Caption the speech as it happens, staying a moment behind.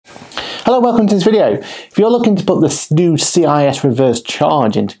Hello, welcome to this video. If you're looking to put this new CIS reverse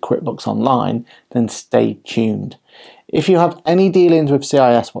charge into QuickBooks Online, then stay tuned. If you have any dealings with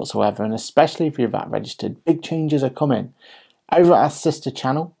CIS whatsoever, and especially if you're VAT registered, big changes are coming. Over at our sister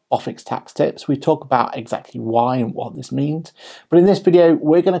channel, Boffix Tax Tips, we talk about exactly why and what this means. But in this video,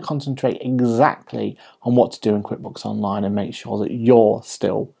 we're going to concentrate exactly on what to do in QuickBooks Online and make sure that you're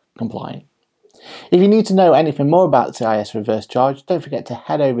still compliant. If you need to know anything more about CIS reverse charge, don't forget to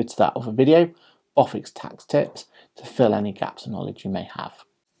head over to that other video, Boffix Tax Tips, to fill any gaps of knowledge you may have.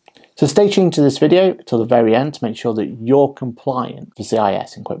 So stay tuned to this video till the very end to make sure that you're compliant for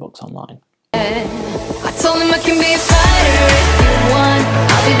CIS in QuickBooks Online. I told him I can be a fighter if you want.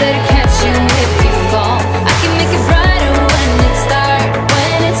 I'll be there to catch you if you fall. I can make it brighter when it starts,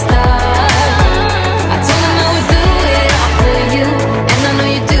 I told him I would do it all for you, and I know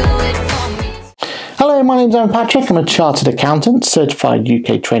you do it for me. Hello, my name's Patrick. I'm a chartered accountant, certified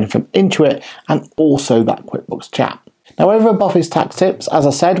UK trainer from Intuit, and also that QuickBooks chat. Now over at Boffix Tax Tips, as I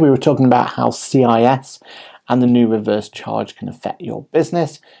said, we were talking about how CIS and the new reverse charge can affect your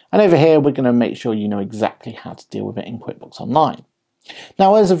business. And over here, we're going to make sure you know exactly how to deal with it in QuickBooks Online.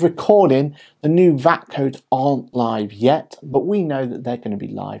 Now, as of recording, the new VAT codes aren't live yet, but we know that they're going to be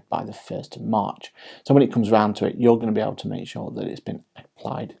live by the 1st of March. So when it comes around to it, you're going to be able to make sure that it's been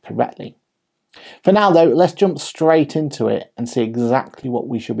applied correctly. For now, though, let's jump straight into it and see exactly what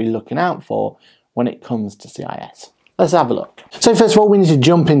we should be looking out for when it comes to CIS. Let's have a look. So first of all, we need to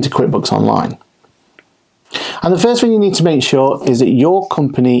jump into QuickBooks Online. And the first thing you need to make sure is that your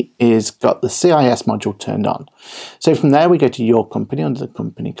company is got the CIS module turned on. So from there, we go to your company under the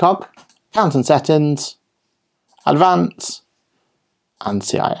company cog, account and settings, advanced, and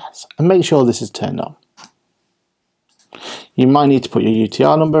CIS. And make sure this is turned on. You might need to put your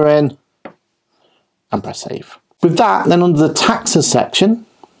UTR number in and press save. With that, then under the taxes section,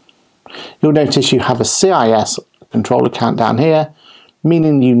 you'll notice you have a CIS control account down here,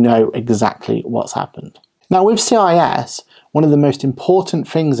 meaning you know exactly what's happened. Now with CIS, one of the most important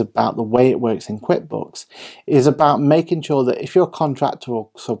things about the way it works in QuickBooks is about making sure that if you're a contractor or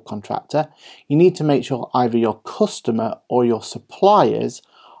subcontractor, you need to make sure either your customer or your suppliers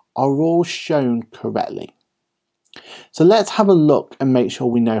are all shown correctly. So let's have a look and make sure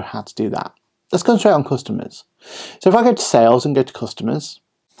we know how to do that. Let's concentrate on customers. So if I go to sales and go to customers,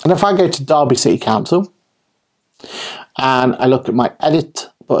 and if I go to Derby City Council, and I look at my edit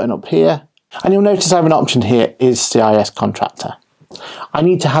button up here, and you'll notice I have an option here is CIS contractor. I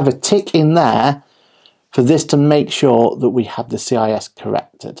need to have a tick in there for this to make sure that we have the CIS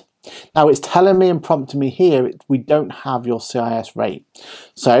corrected. Now it's telling me and prompting me here we don't have your CIS rate.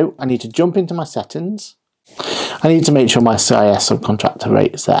 So I need to jump into my settings. I need to make sure my CIS subcontractor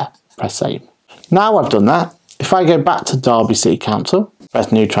rate is there. Press save. Now I've done that, if I go back to Derby City Council, press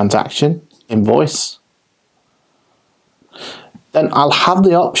new transaction, invoice, then I'll have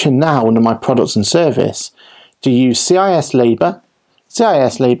the option now under my products and service to use CIS Labour,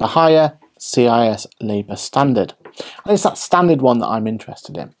 CIS Labour Hire, CIS Labour Standard. And it's that standard one that I'm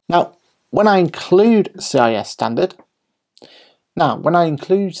interested in. Now, when I include CIS Standard,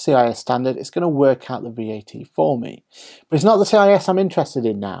 it's going to work out the VAT for me. But it's not the CIS I'm interested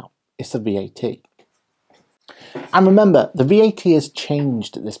in now, it's the VAT. And remember, the VAT has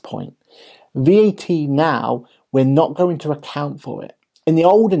changed at this point. VAT now, we're not going to account for it. In the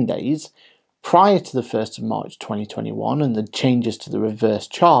olden days, prior to the 1st of March 2021 and the changes to the reverse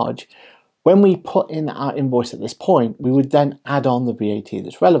charge, when we put in our invoice at this point, we would then add on the VAT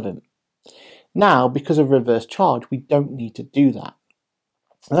that's relevant. Now, because of reverse charge, we don't need to do that.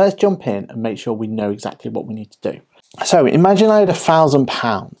 Let's jump in and make sure we know exactly what we need to do. So imagine I had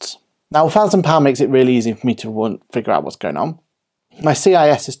 £1,000. Now £1,000 makes it really easy for me to figure out what's going on. My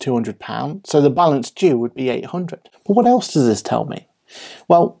CIS is £200, so the balance due would be £800. But what else does this tell me?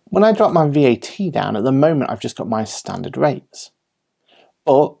 Well, when I drop my VAT down, at the moment I've just got my standard rates.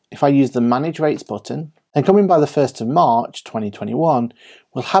 But if I use the Manage Rates button, then coming by the 1st of March 2021,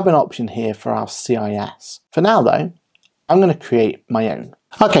 we'll have an option here for our CIS. For now though, I'm going to create my own.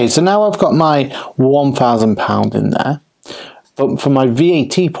 Okay, so now I've got my £1,000 in there. But from my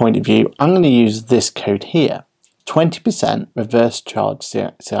VAT point of view, I'm going to use this code here. 20% reverse charge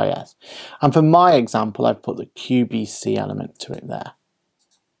CIS. And for my example, I've put the QBC element to it there.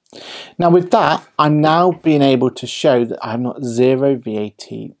 Now with that, I'm now being able to show that I have not zero VAT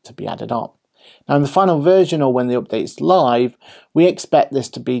to be added on. Now in the final version, or when the update's live, we expect this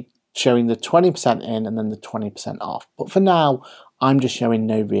to be showing the 20% in and then the 20% off. But for now, I'm just showing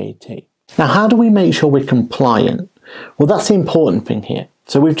no VAT. Now how do we make sure we're compliant? Well, that's the important thing here.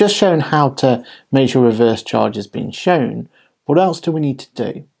 So we've just shown how to make sure reverse charge has been shown. What else do we need to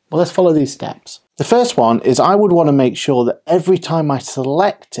do? Well, let's follow these steps. The first one is I would want to make sure that every time I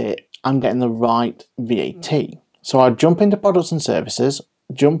select it, I'm getting the right VAT. So I'd jump into products and services,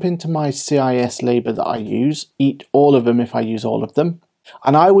 jump into my CIS label that I use, eat all of them if I use all of them.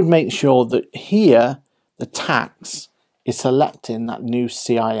 And I would make sure that here, the tax is selecting that new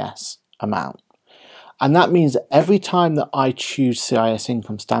CIS amount. And that means that every time that I choose CIS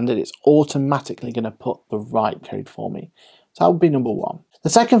income standard, it's automatically going to put the right code for me. So that would be number one. The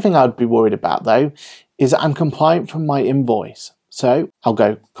second thing I'd be worried about though, is that I'm compliant from my invoice. So I'll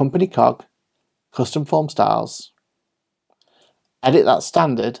go company cog, custom form styles, edit that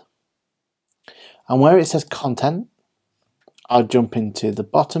standard, and where it says content, I'll jump into the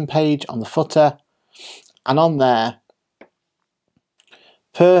bottom page on the footer, and on there,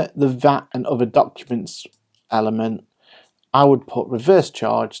 per the VAT and other documents element, I would put reverse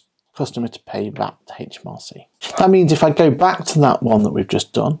charge, customer to pay VAT to HMRC. That means if I go back to that one that we've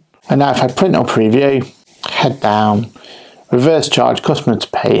just done, and now if I print or preview, head down, reverse charge, customer to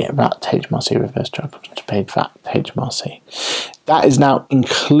pay VAT to HMRC, reverse charge, customer to pay VAT to HMRC. That is now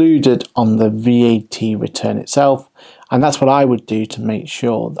included on the VAT return itself, and that's what I would do to make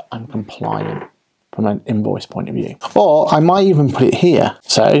sure that I'm compliant from an invoice point of view. Or I might even put it here.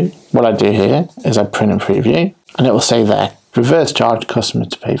 So what I do here is I print and preview, and it will say there, reverse charge, customer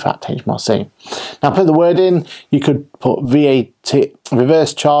to pay VAT to HMRC. Now put the word in, you could put VAT,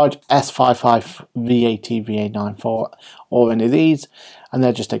 reverse charge, S55 VAT, VA94, or any of these, and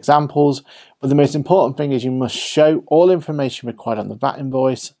they're just examples. But the most important thing is you must show all information required on the VAT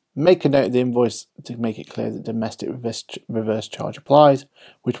invoice, make a note of the invoice to make it clear that domestic reverse charge applies,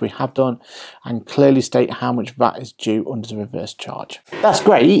 which we have done, and clearly state how much VAT is due under the reverse charge. That's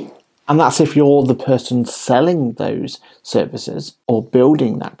great, and that's if you're the person selling those services or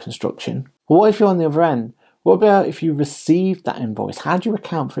building that construction. But what if you're on the other end? What about if you received that invoice? How do you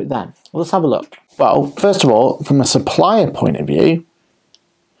account for it then? Well, let's have a look. Well, first of all, from a supplier point of view,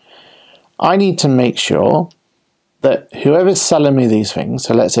 I need to make sure that whoever's selling me these things,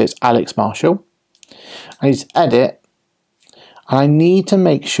 so let's say it's Alex Marshall, I need to edit, and I need to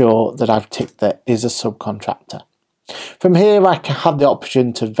make sure that I've ticked that is a subcontractor. From here, I can have the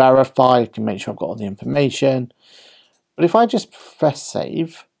option to verify, I can make sure I've got all the information. But if I just press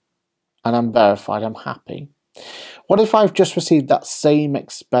save, and I'm verified, I'm happy. What if I've just received that same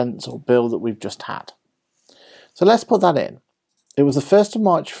expense or bill that we've just had? So let's put that in. It was the 1st of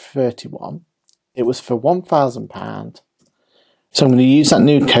March 31. It was for £1,000. So I'm going to use that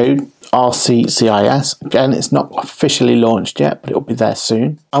new code, RCCIS. Again, it's not officially launched yet, but it'll be there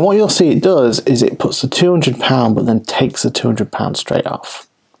soon. And what you'll see it does is it puts the £200, but then takes the £200 straight off.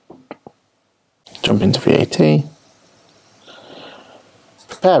 Jump into VAT.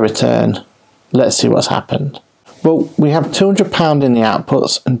 Prepare return. Let's see what's happened. Well, we have £200 in the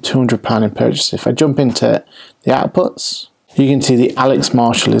outputs and £200 in purchases. If I jump into the outputs, you can see the Alex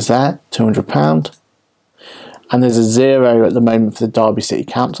Marshall is there, £200. And there's a 0 at the moment for the Derby City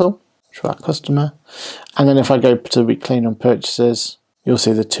Council, for that customer. And then if I go to reclaim on purchases, you'll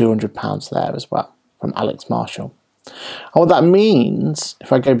see the £200 there as well from Alex Marshall. And what that means,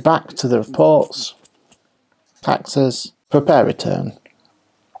 if I go back to the reports, taxes, prepare return,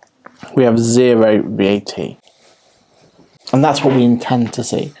 we have 0 VAT. And that's what we intend to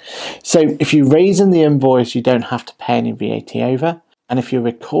see. So if you raise in the invoice, you don't have to pay any VAT over. And if you're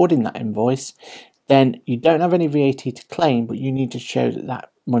recording that invoice, then you don't have any VAT to claim, but you need to show that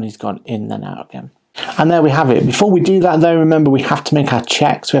that money's gone in and out again. And there we have it. Before we do that though, remember we have to make our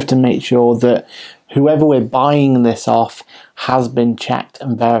checks. We have to make sure that whoever we're buying this off has been checked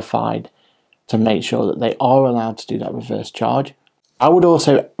and verified to make sure that they are allowed to do that reverse charge. I would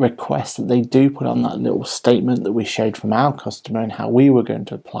also request that they do put on that little statement that we showed from our customer and how we were going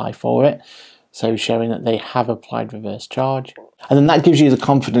to apply for it. So showing that they have applied reverse charge. And then that gives you the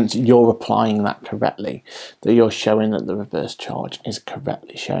confidence that you're applying that correctly, that you're showing that the reverse charge is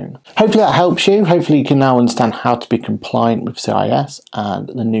correctly shown. Hopefully that helps you. Hopefully you can now understand how to be compliant with CIS and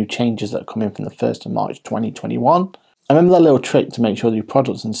the new changes that are coming from the 1st of March 2021. And remember that little trick to make sure that your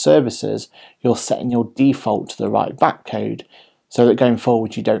products and services, you're setting your default to the right VAT code, so that going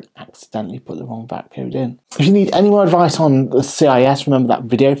forward you don't accidentally put the wrong VAT code in. If you need any more advice on the CIS, remember that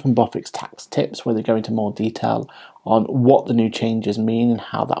video from Boffick's Tax Tips where they go into more detail on what the new changes mean and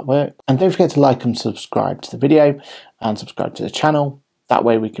how that works. And don't forget to like and subscribe to the video and subscribe to the channel. That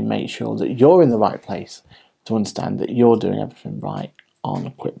way we can make sure that you're in the right place to understand that you're doing everything right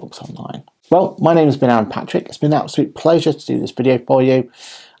on QuickBooks Online. Well, my name has been Aaron Patrick. It's been an absolute pleasure to do this video for you,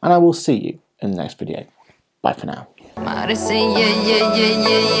 and I will see you in the next video. Bye for now. Might say yeah, yeah, yeah,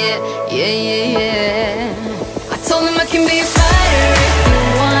 yeah, yeah, yeah, yeah, yeah. I told him I can be a fighter if you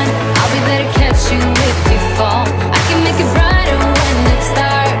want.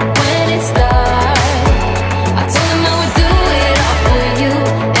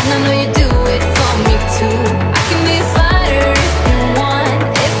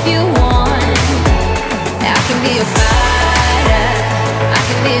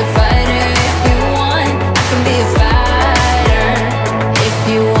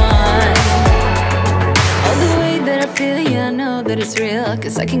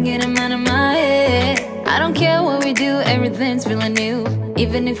 cause I can get him out of my head. I don't care what we do, everything's feeling new.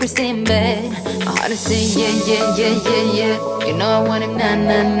 Even if we stay in bed, my heart is saying yeah, yeah, yeah, yeah, yeah. You know I want him nah,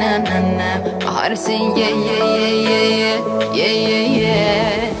 nah, nah, nah, nah. My heart is saying yeah, yeah, yeah, yeah, yeah, yeah, yeah,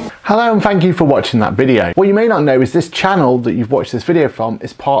 yeah. Hello and thank you for watching that video. What you may not know is this channel that you've watched this video from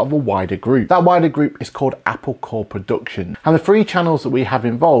is part of a wider group. That wider group is called AppleCore Production, and the 3 channels that we have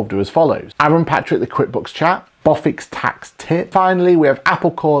involved are as follows: Aaron Patrick the QuickBooks Chat, Boffick's Tax Tip. Finally, we have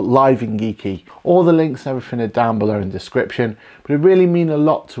AppleCore Live in Geeky. All the links and everything are down below in the description, but it really means a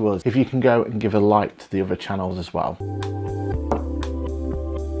lot to us if you can go and give a like to the other channels as well.